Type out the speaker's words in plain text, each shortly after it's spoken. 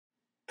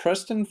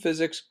Preston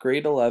Physics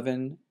Grade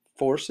 11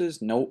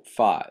 Forces Note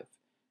 5,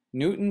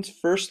 Newton's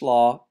First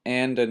Law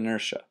and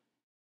Inertia.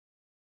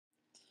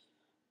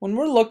 When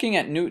we're looking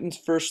at Newton's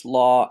first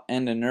law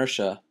and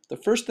inertia, the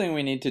first thing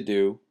we need to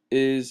do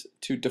is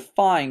to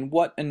define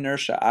what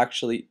inertia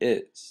actually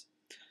is.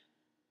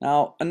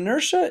 Now,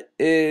 inertia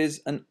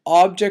is an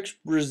object's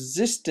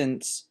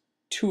resistance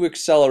to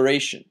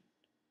acceleration.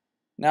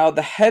 Now,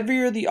 the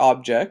heavier the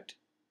object,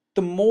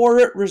 the more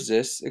it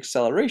resists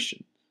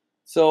acceleration.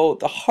 So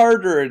the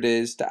harder it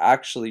is to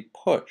actually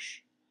push.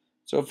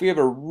 So if we have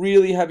a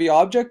really heavy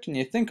object and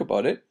you think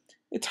about it,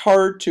 it's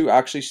hard to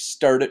actually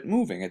start it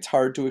moving. It's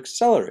hard to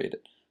accelerate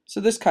it.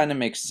 So this kind of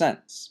makes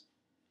sense.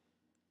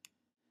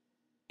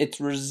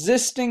 It's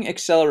resisting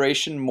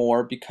acceleration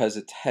more because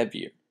it's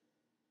heavier.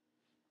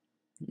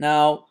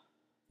 Now,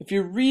 if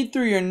you read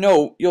through your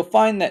note, you'll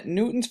find that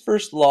Newton's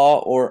first law,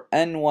 or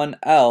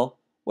N1L,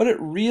 what it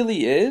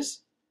really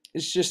is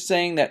just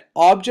saying that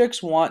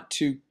objects want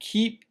to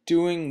keep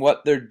doing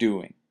what they're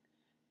doing.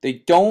 They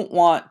don't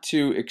want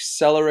to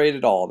accelerate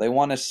at all. They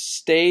want to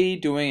stay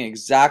doing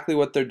exactly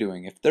what they're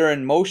doing. If they're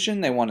in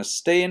motion, they want to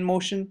stay in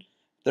motion.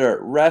 If they're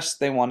at rest,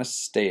 they want to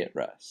stay at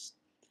rest.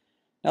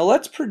 Now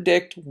let's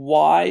predict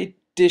why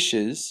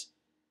dishes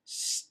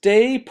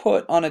stay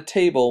put on a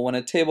table when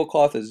a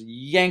tablecloth is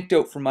yanked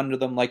out from under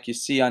them like you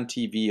see on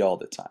TV all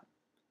the time.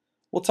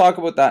 We'll talk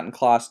about that in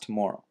class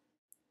tomorrow.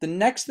 The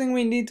next thing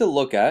we need to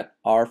look at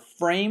are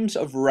frames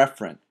of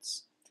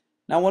reference.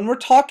 Now when we're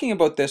talking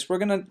about this, we're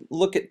going to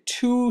look at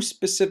two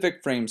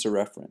specific frames of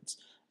reference.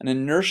 An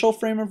inertial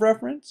frame of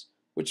reference,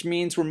 which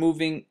means we're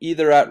moving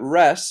either at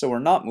rest, so we're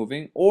not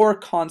moving, or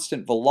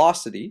constant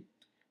velocity,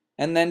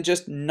 and then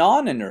just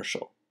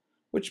non-inertial,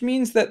 which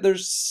means that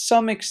there's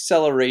some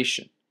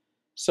acceleration.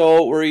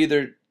 So we're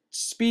either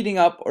speeding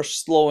up or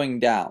slowing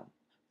down.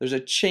 There's a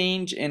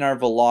change in our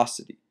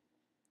velocity.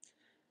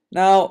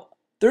 Now,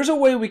 there's a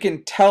way we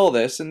can tell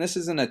this, and this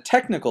isn't a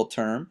technical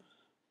term,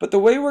 but the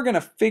way we're going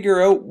to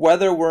figure out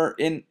whether we're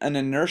in an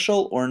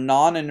inertial or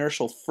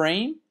non-inertial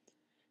frame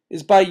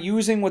is by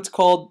using what's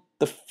called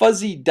the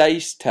fuzzy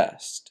dice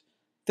test.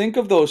 Think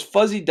of those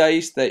fuzzy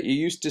dice that you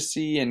used to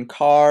see in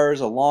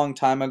cars a long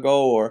time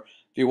ago, or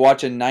if you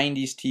watch a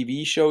 90s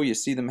TV show, you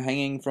see them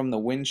hanging from the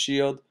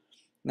windshield.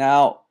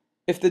 Now,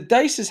 if the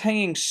dice is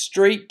hanging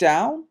straight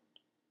down,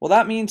 well,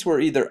 that means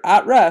we're either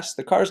at rest,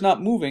 the car's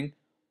not moving,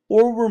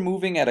 or we're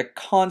moving at a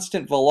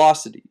constant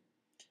velocity.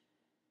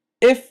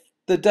 If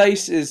the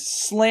dice is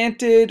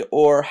slanted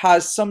or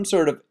has some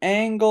sort of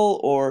angle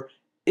or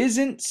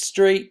isn't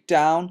straight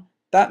down,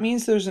 that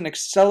means there's an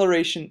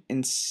acceleration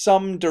in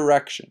some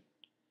direction.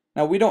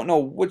 Now we don't know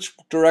which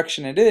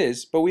direction it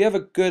is, but we have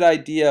a good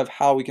idea of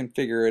how we can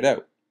figure it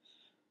out.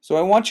 So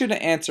I want you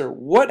to answer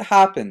what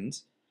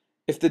happens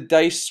if the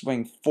dice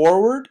swing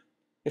forward,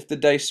 if the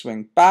dice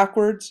swing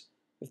backwards,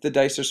 if the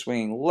dice are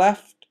swinging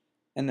left,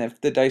 and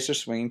if the dice are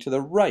swinging to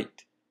the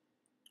right.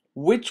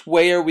 Which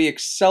way are we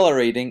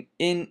accelerating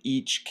in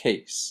each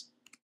case?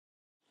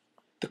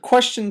 The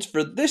questions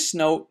for this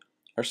note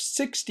are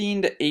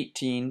 16 to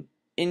 18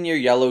 in your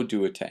yellow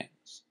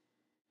duotangs.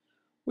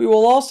 We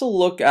will also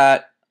look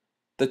at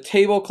the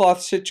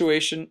tablecloth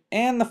situation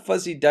and the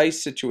fuzzy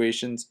dice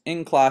situations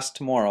in class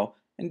tomorrow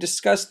and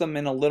discuss them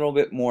in a little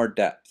bit more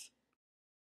depth.